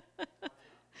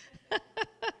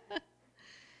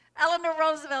 Eleanor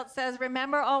Roosevelt says,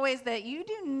 remember always that you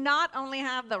do not only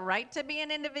have the right to be an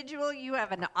individual, you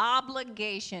have an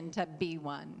obligation to be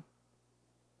one.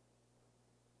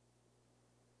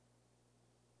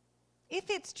 If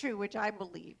it's true, which I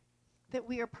believe, that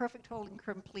we are perfect, whole, and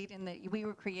complete and that we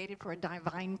were created for a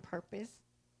divine purpose,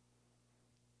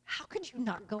 how could you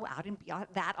not go out and be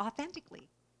that authentically,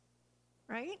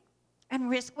 right? And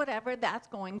risk whatever that's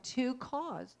going to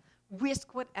cause.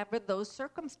 Risk whatever those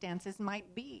circumstances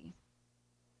might be.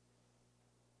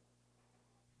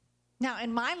 Now,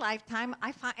 in my lifetime,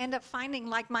 I end up finding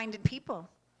like-minded people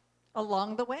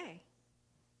along the way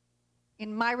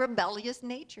in my rebellious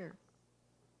nature.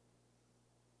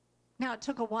 Now, it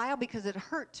took a while because it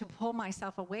hurt to pull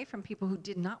myself away from people who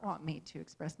did not want me to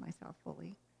express myself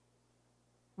fully.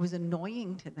 It was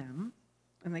annoying to them,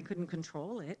 and they couldn't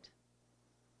control it.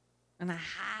 And I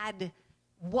had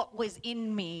what was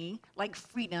in me, like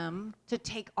freedom, to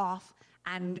take off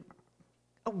and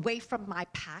away from my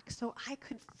pack so I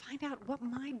could find out what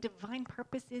my divine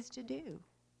purpose is to do.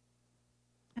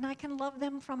 And I can love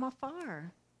them from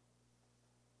afar.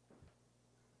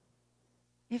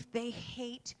 If they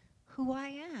hate who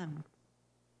I am.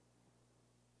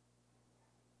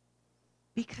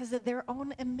 Because of their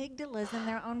own amygdalas and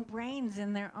their own brains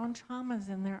and their own traumas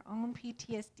and their own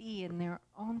PTSD and their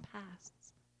own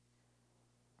pasts,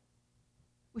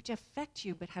 which affect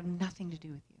you but have nothing to do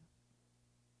with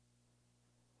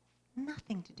you.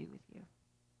 Nothing to do with you.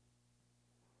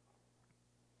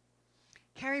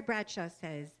 Carrie Bradshaw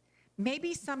says,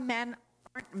 maybe some men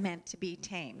aren't meant to be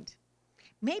tamed.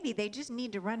 Maybe they just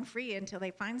need to run free until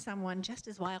they find someone just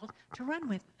as wild to run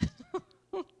with.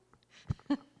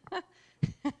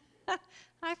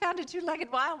 I found a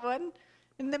two-legged wild one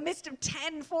in the midst of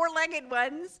 10 four-legged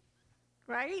ones,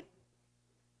 right?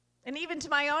 And even to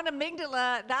my own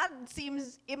amygdala, that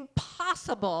seems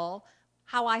impossible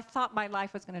how I thought my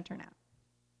life was going to turn out.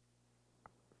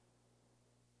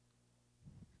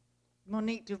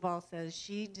 Monique Duval says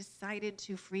she decided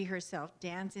to free herself,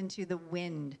 dance into the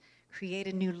wind, create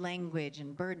a new language,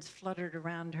 and birds fluttered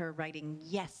around her, writing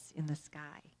yes in the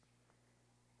sky.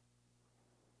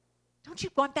 Don't you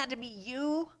want that to be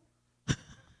you?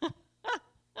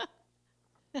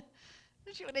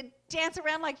 Don't you want to dance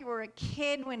around like you were a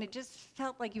kid when it just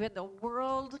felt like you had the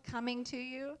world coming to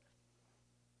you?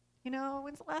 You know,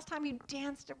 when's the last time you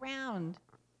danced around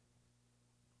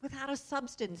without a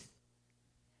substance?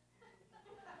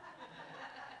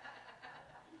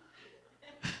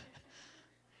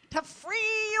 To free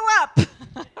you up,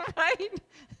 right?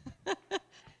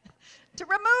 To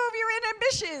remove your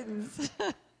inhibitions.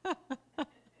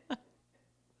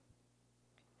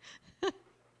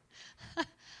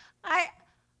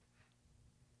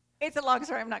 It's a long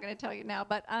story, I'm not going to tell you now,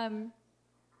 but I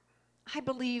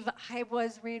believe I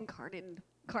was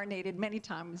reincarnated many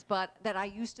times, but that I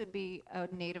used to be a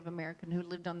Native American who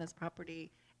lived on this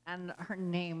property, and her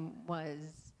name was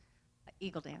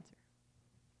Eagle Dancer.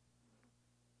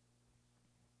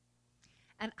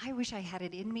 And I wish I had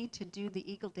it in me to do the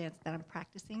eagle dance that I'm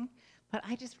practicing, but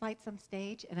I just light some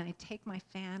stage and I take my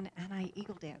fan and I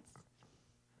eagle dance,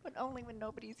 but only when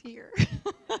nobody's here.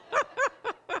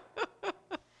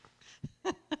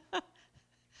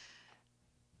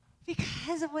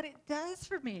 Because of what it does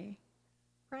for me,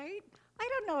 right? I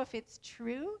don't know if it's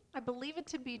true. I believe it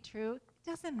to be true. It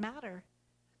doesn't matter.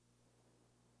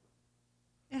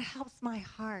 It helps my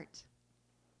heart.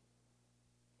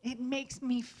 It makes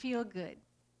me feel good.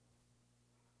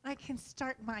 I can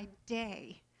start my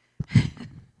day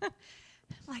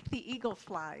like the eagle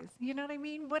flies. You know what I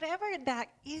mean? Whatever that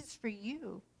is for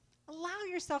you, allow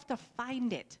yourself to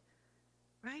find it,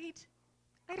 right?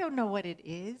 I don't know what it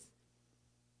is.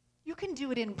 You can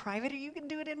do it in private or you can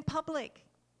do it in public.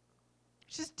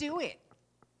 Just do it.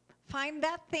 Find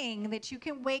that thing that you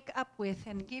can wake up with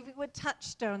and give you a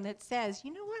touchstone that says,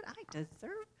 you know what? I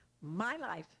deserve my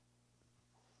life.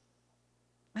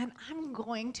 And I'm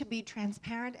going to be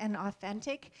transparent and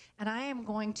authentic, and I am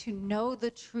going to know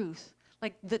the truth,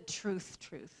 like the truth.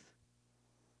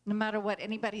 No matter what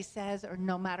anybody says or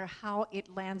no matter how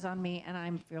it lands on me, and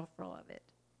I'm fearful of it.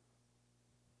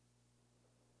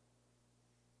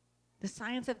 The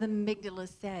science of the amygdala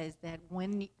says that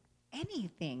when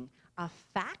anything, a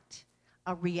fact,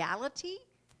 a reality,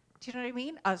 do you know what I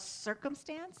mean? A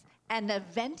circumstance, an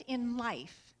event in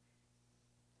life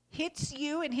hits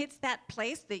you and hits that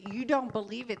place that you don't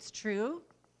believe it's true,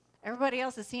 everybody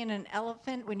else is seeing an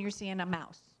elephant when you're seeing a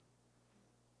mouse.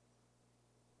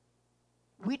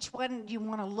 Which one do you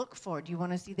want to look for? Do you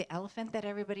want to see the elephant that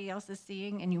everybody else is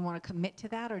seeing and you want to commit to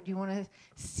that? Or do you want to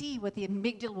see what the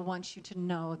amygdala wants you to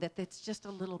know, that it's just a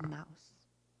little mouse?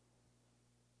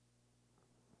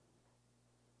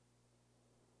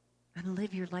 and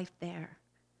live your life there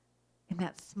in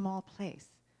that small place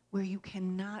where you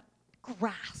cannot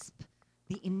grasp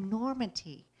the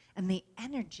enormity and the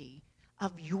energy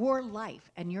of your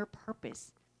life and your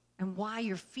purpose and why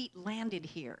your feet landed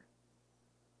here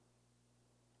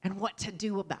and what to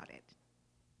do about it.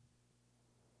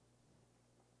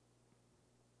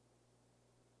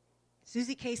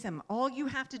 Susie Kasem, all you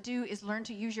have to do is learn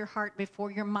to use your heart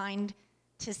before your mind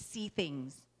to see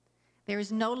things. There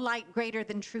is no light greater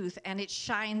than truth, and it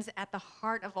shines at the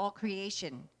heart of all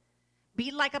creation.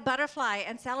 Be like a butterfly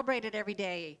and celebrate it every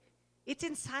day. It's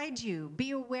inside you.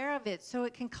 Be aware of it so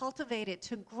it can cultivate it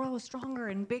to grow stronger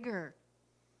and bigger.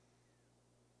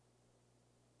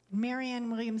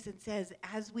 Marianne Williamson says,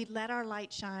 as we let our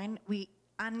light shine, we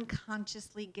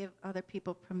unconsciously give other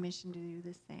people permission to do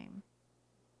the same.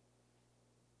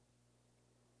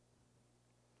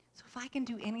 So if I can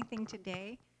do anything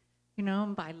today,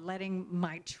 by letting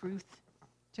my truth,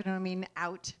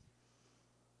 out,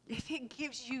 if it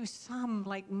gives you some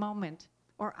moment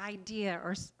or idea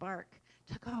or spark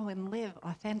to go and live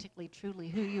authentically, truly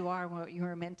who you are and what you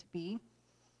are meant to be,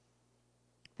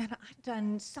 then I've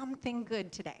done something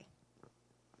good today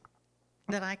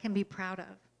that I can be proud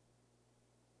of.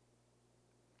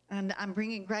 And I'm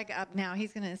bringing Greg up now.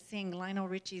 He's going to sing Lionel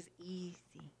Richie's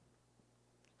Easy.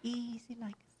 Easy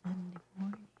like a Sunday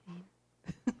morning.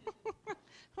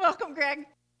 Welcome, Greg.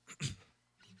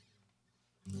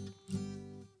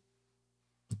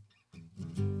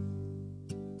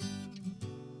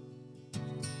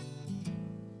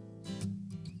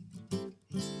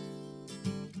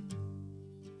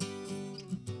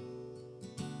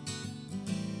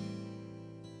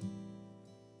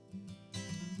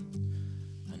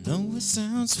 I know it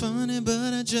sounds funny,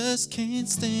 but I just can't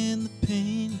stand the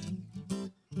pain.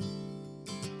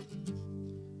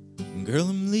 Girl,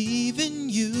 I'm leaving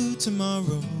you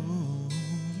tomorrow.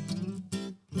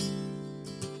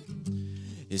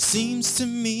 It seems to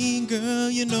me, girl,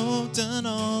 I've done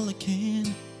all I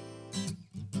can.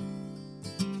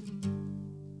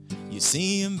 You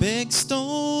see, I'm begged,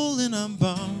 stolen, I'm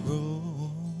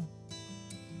borrowed.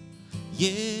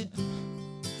 Yeah,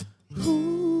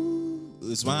 ooh,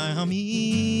 that's why I'm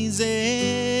easy.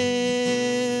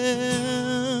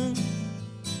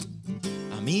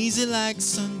 I'm easy like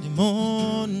Sunday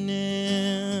morning,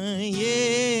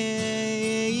 yeah.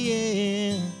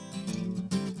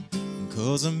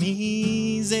 'Cause I'm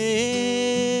easy.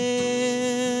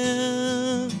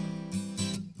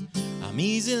 I'm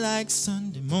easy like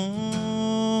Sunday morning.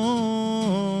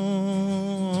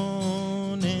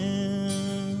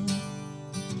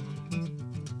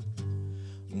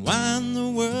 Why in the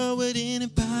world would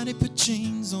anybody put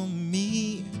chains on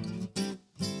me?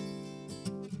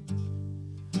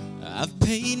 I've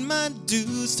paid my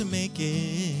dues to make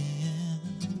it.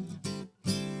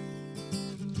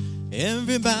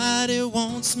 Everybody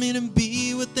wants me to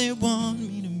be what they want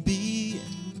me to be.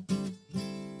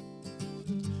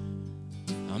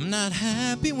 I'm not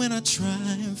happy when I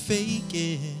try and fake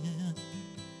it.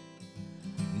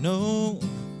 No,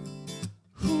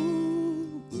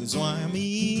 that's why I'm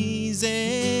easy.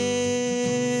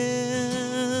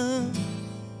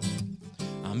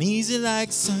 I'm easy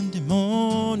like Sunday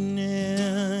morning,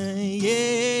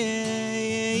 yeah.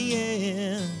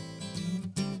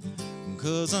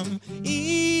 'Cause I'm easy,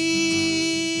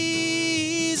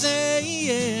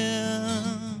 yeah.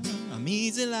 I'm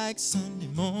easy like Sunday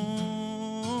morning.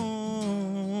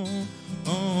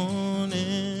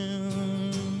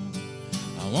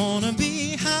 I wanna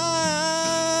be high,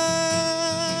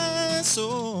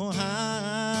 so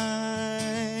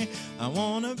high. I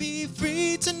wanna be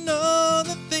free to know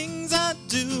the things I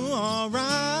do alright.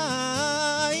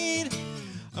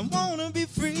 I wanna be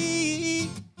free,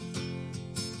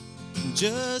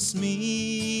 just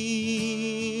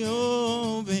me,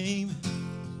 oh baby.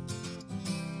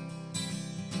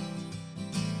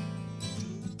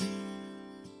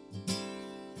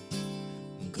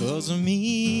 'Cause I'm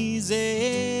easy.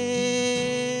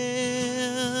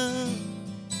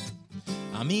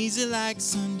 I'm easy like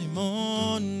Sunday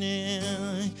morning,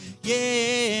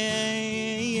 yeah.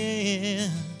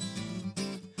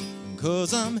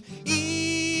 'Cause I'm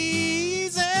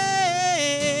easy,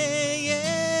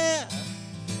 yeah.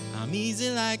 I'm easy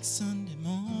like Sunday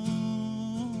morning.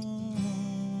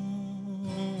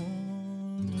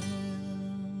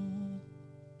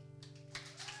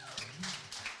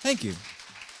 Thank you.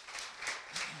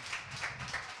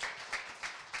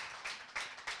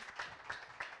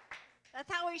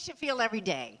 That's how we should feel every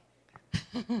day.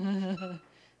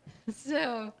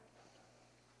 So,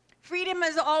 Freedom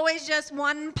is always just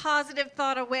one positive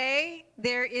thought away.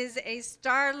 There is a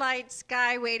starlight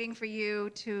sky waiting for you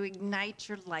to ignite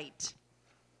your light.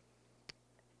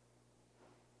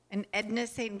 And Edna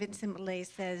St. Vincent Millay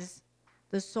says,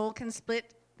 the soul can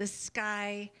split the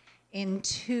sky in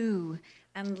two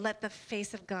and let the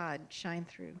face of God shine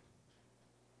through.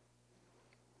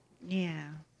 Yeah.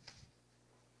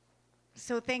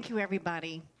 So thank you,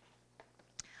 everybody.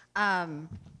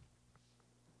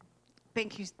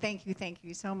 Thank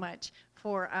you so much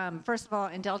for, first of all,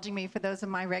 indulging me for those of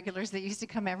my regulars that used to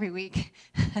come every week.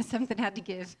 Something had to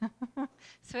give.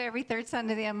 So every third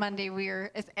Sunday on Monday,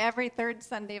 it's every third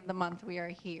Sunday of the month we are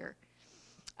here.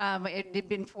 It had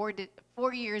been 4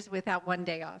 years without one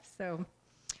day off. So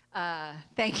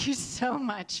thank you so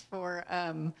much for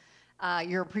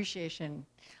your appreciation.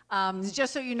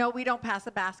 Just so you know, we don't pass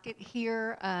a basket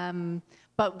here,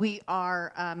 but we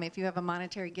are, if you have a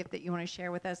monetary gift that you want to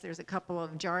share with us, there's a couple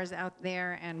of jars out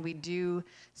there, and we do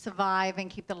survive and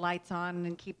keep the lights on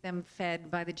and keep them fed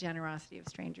by the generosity of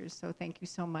strangers. So thank you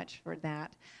so much for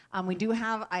that. We do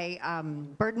have a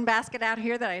burden basket out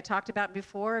here that I talked about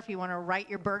before. If you want to write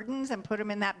your burdens and put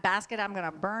them in that basket, I'm going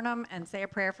to burn them and say a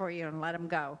prayer for you and let them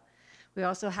go. We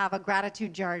also have a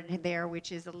gratitude jar there,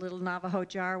 which is a little Navajo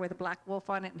jar with a black wolf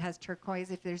on it and has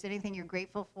turquoise. If there's anything you're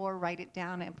grateful for, write it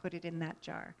down and put it in that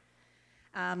jar.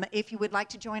 If you would like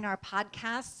to join our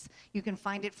podcasts, you can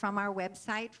find it from our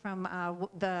website, from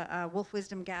the Wolf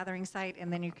Wisdom Gathering site, and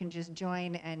then you can just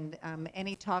join. And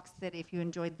any talks that, if you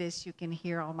enjoyed this, you can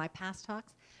hear all my past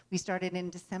talks. We started in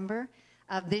December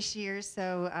of this year,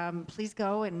 so please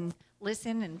go and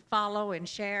listen and follow and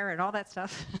share and all that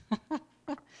stuff.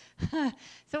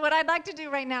 So what I'd like to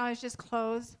do right now is just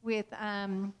close with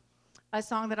a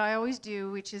song that I always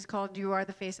do, which is called You Are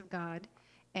the Face of God.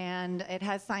 And it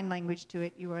has sign language to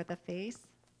it. You are the face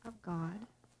of God.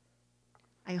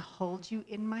 I hold you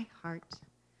in my heart.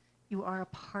 You are a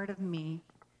part of me.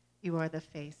 You are the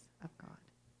face of God.